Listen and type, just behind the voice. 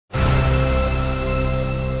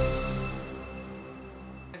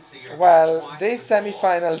Well, this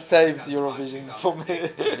semi-final saved Eurovision for me.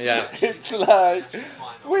 Yeah. It's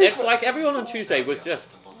like everyone on Tuesday was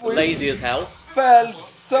just lazy as hell. Felt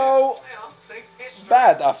so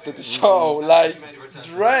bad after the show, like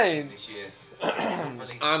drained.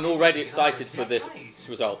 I'm already excited for this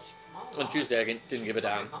results. On Tuesday I didn't give a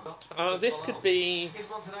damn. This could be...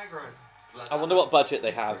 I wonder what budget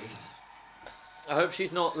they have. I hope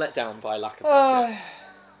she's not let down by lack of budget.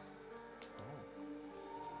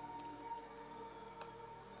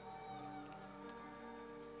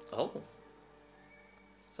 Oh.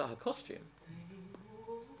 Is that her costume?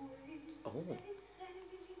 Oh.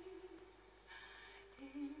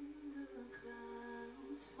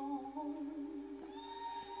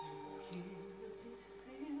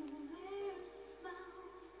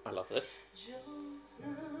 I love this.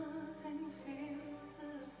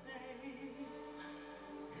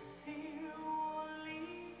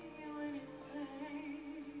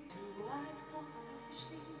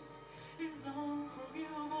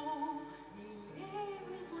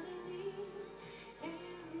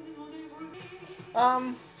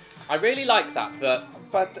 I really like that,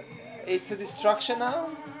 but it's a distraction now.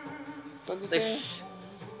 Don't you think?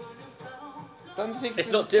 Don't you think it's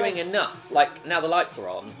not doing enough? Like now the lights are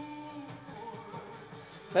on.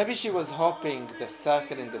 Maybe she was hoping the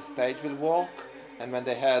circle in the stage will walk, and when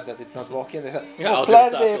they heard that it's not walking, they said, "Oh,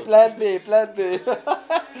 plan B, plan B, plan B."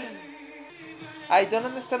 I don't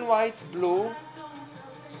understand why it's blue.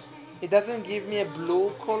 It doesn't give me a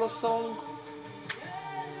blue color song.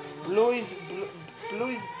 Blue is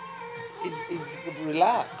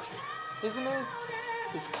relaxed, isn't it?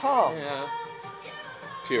 It's calm. Yeah.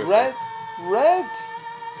 Purity. Red.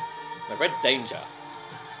 No, red's danger,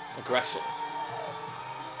 aggression.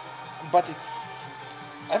 But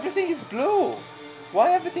everything is blue.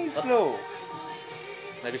 Why everything is blue?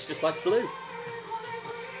 Maybe she just likes blue.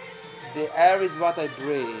 The air is what I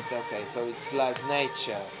breathe. Okay, so it's like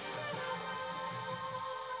nature.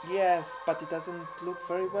 Yes, but it doesn't look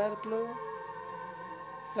very well blue.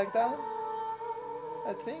 Like that,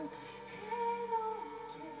 I think.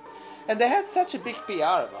 And they had such a big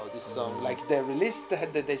PR about this song. Like they released,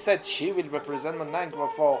 they said she will represent Montenegro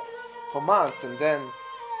for months, and then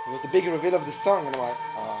there was the big reveal of the song, and I'm like,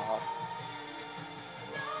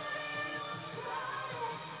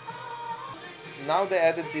 Now they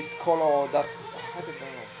added this color that I don't know.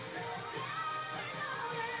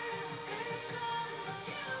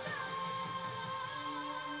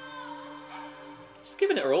 Just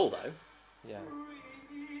giving it her all though. Yeah.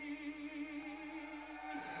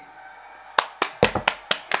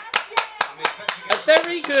 A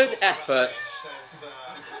very good effort,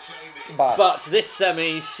 but this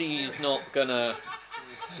semi she's not gonna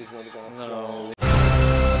throw.